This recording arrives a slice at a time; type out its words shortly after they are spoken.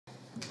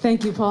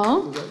Thank you,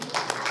 Paul.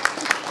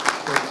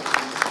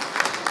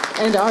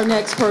 And our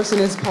next person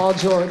is Paul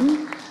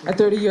Jordan, a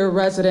 30-year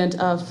resident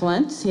of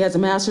Flint. He has a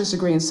master's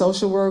degree in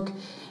social work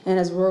and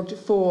has worked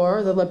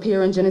for the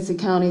Lapeer and Genesee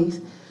County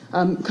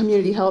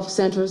Community Health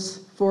Centers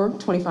for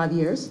 25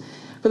 years.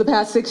 For the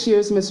past 6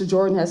 years, Mr.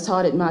 Jordan has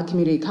taught at Mott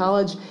Community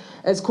College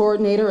as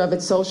coordinator of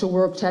its social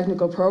work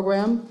technical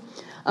program.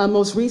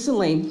 Most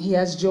recently, he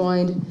has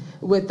joined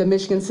with the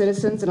Michigan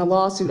citizens in a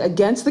lawsuit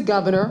against the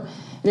governor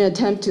in an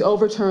attempt to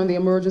overturn the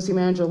emergency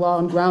manager law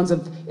on grounds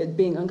of it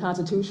being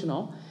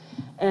unconstitutional.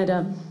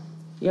 And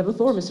you have the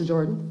floor, Mr.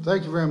 Jordan.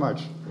 Thank you very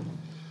much.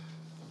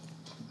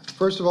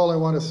 First of all, I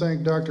want to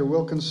thank Dr.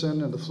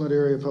 Wilkinson and the Flint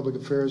Area Public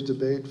Affairs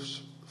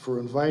Debates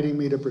for inviting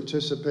me to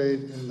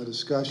participate in the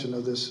discussion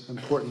of this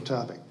important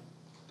topic.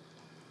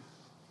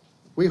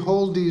 We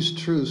hold these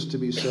truths to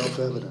be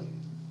self-evident,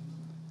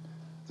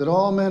 that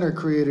all men are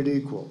created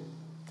equal,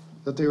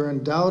 that they are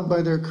endowed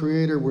by their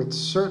Creator with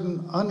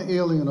certain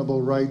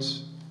unalienable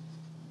rights,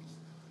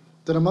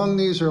 that among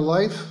these are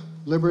life,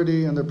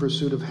 liberty, and the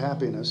pursuit of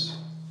happiness,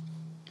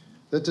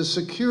 that to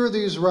secure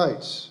these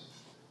rights,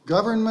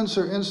 governments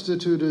are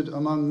instituted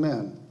among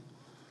men,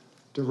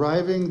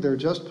 deriving their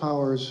just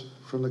powers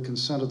from the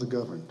consent of the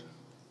governed.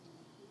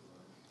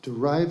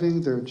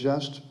 Deriving their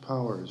just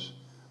powers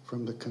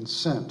from the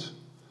consent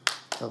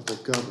of the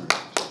governed.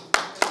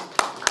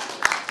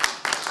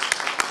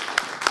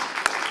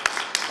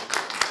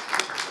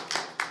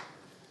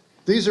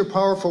 These are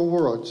powerful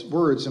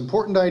words,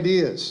 important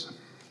ideas.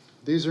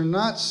 These are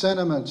not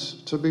sentiments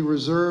to be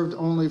reserved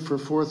only for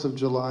 4th of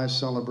July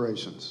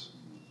celebrations,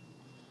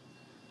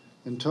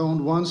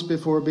 intoned once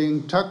before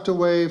being tucked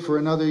away for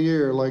another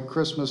year like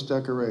Christmas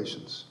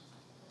decorations.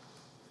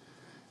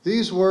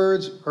 These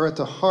words are at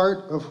the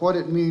heart of what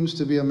it means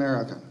to be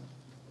American.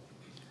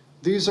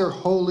 These are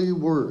holy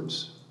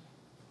words.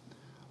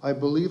 I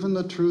believe in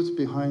the truth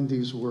behind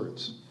these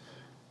words,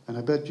 and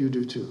I bet you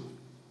do too.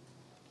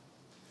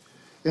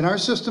 In our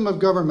system of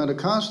government, a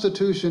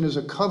constitution is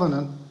a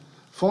covenant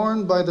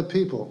formed by the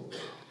people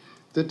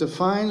that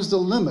defines the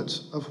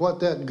limits of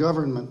what that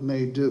government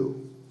may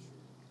do.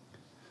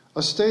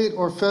 A state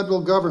or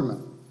federal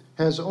government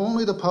has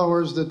only the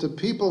powers that the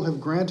people have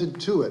granted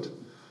to it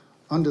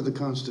under the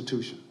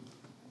Constitution.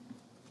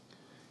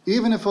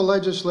 Even if a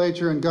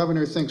legislature and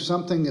governor think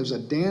something is a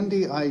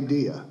dandy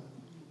idea,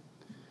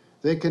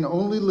 they can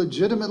only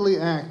legitimately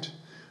act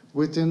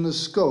within the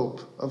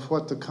scope of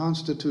what the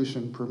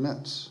Constitution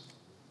permits.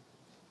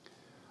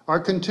 Our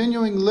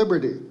continuing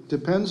liberty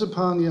depends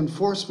upon the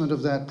enforcement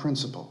of that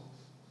principle.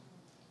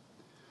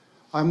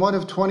 I'm one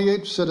of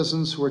 28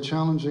 citizens who are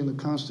challenging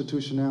the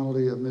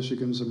constitutionality of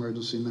Michigan's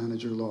emergency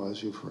manager law,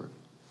 as you've heard.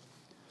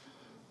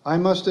 I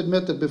must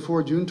admit that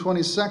before June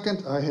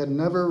 22nd, I had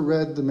never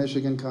read the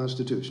Michigan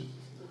Constitution.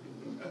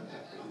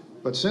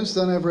 But since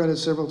then, I've read it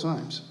several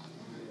times.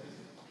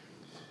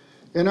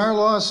 In our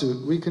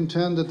lawsuit, we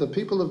contend that the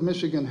people of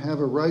Michigan have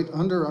a right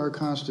under our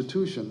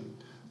Constitution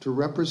to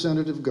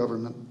representative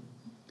government,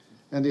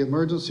 and the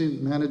emergency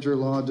manager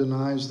law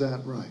denies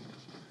that right.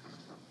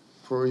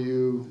 For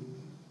you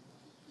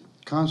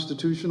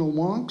constitutional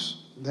wonks,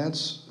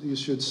 you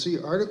should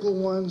see Article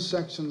 1,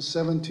 Sections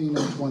 17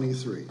 and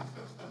 23.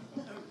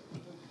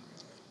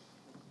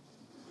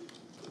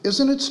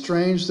 Isn't it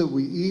strange that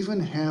we even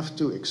have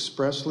to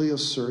expressly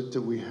assert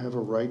that we have a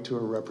right to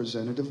a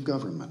representative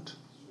government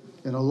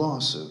in a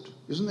lawsuit?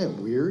 Isn't that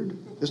weird?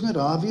 Isn't it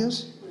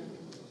obvious?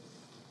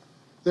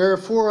 There are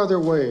 4 other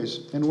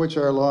ways in which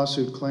our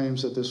lawsuit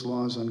claims that this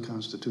law is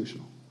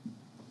unconstitutional.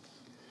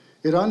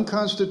 It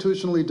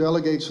unconstitutionally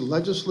delegates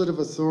legislative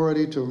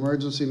authority to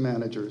emergency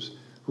managers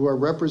who are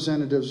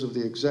representatives of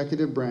the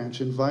executive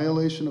branch in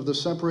violation of the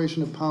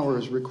separation of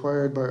powers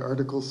required by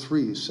Article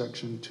 3,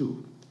 Section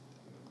 2.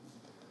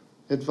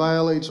 It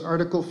violates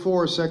Article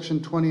 4, Section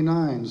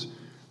 29's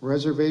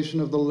reservation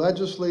of the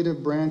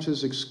legislative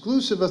branch's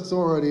exclusive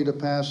authority to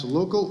pass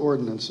local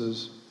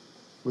ordinances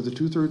with a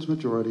 2/3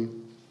 majority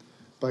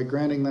by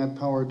granting that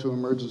power to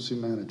emergency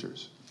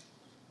managers.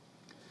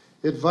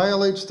 It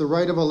violates the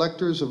right of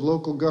electors of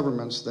local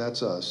governments,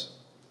 that's us,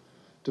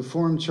 to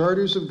form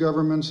charters of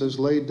governments as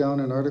laid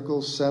down in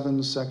Article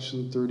 7,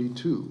 Section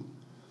 32,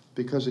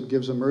 because it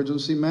gives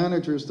emergency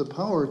managers the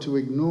power to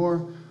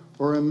ignore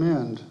or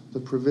amend the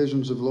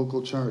provisions of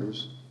local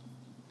charters.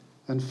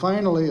 And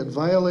finally, it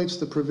violates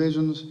the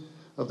provisions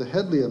of the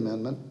Headley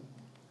Amendment,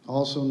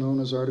 also known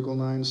as Article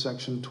 9,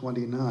 Section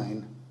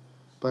 29,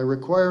 by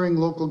requiring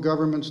local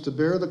governments to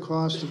bear the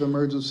cost of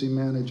emergency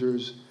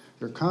managers,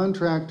 their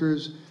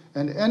contractors,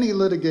 and any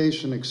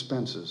litigation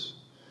expenses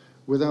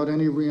without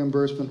any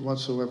reimbursement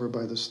whatsoever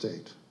by the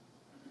state.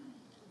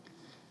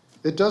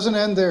 It doesn't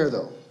end there,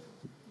 though.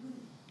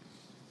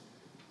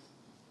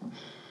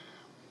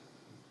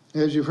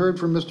 As you've heard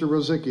from Mr.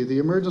 Rizikiee, the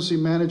emergency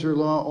manager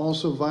law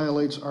also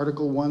violates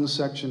Article 1,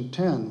 Section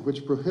 10,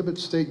 which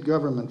prohibits state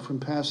government from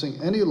passing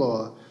any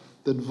law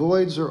that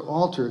voids or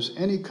alters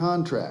any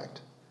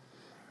contract,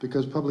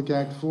 because Public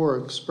Act 4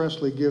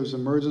 expressly gives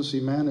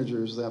emergency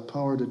managers that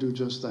power to do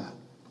just that.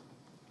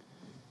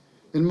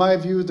 In my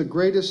view, the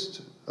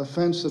greatest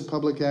offense of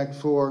Public Act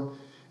 4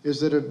 is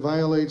that it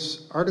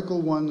violates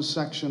Article 1,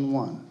 Section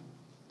 1.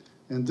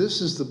 And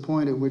this is the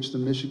point at which the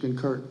Michigan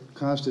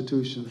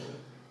Constitution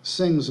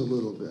sings a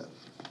little bit,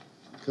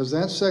 because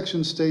that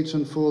section states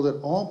in full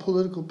that all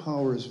political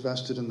power is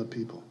vested in the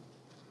people.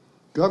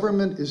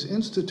 Government is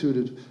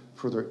instituted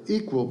for their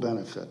equal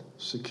benefit,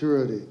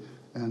 security,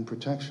 and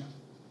protection.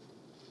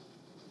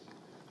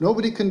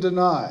 Nobody can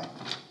deny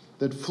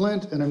that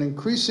Flint and an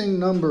increasing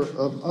number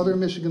of other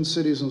Michigan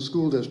cities and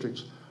school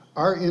districts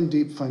are in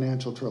deep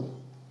financial trouble.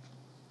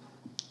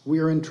 We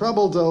are in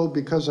trouble, though,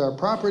 because our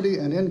property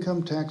and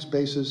income tax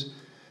bases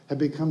have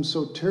become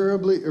so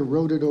terribly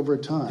eroded over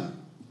time,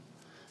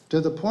 to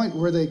the point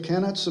where they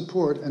cannot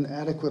support an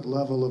adequate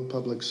level of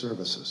public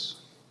services.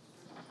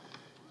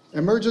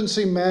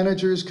 Emergency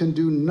managers can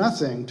do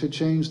nothing to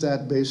change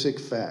that basic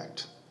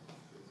fact.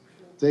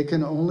 They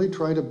can only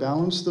try to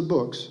balance the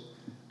books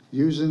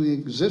using the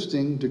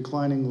existing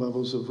declining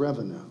levels of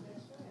revenue.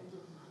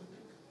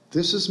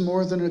 This is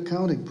more than an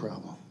accounting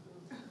problem.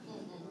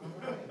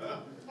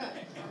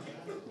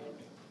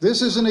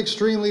 This is an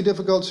extremely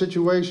difficult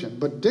situation,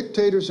 but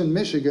dictators in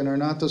Michigan are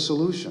not the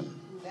solution.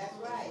 That's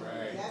right.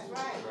 That's right.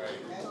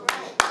 That's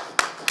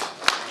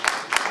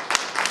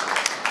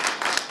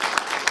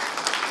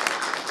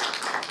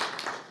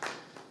right.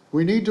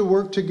 We need to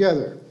work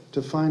together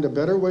to find a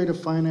better way to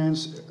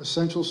finance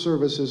essential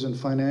services in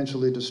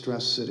financially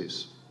distressed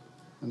cities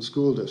and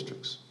school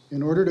districts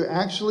in order to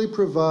actually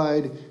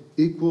provide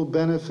equal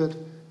benefit,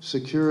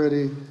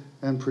 security,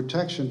 and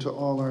protection to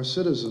all our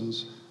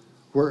citizens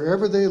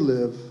wherever they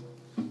live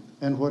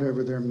and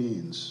whatever their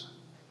means.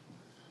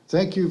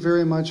 Thank you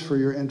very much for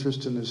your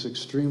interest in this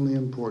extremely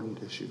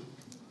important issue.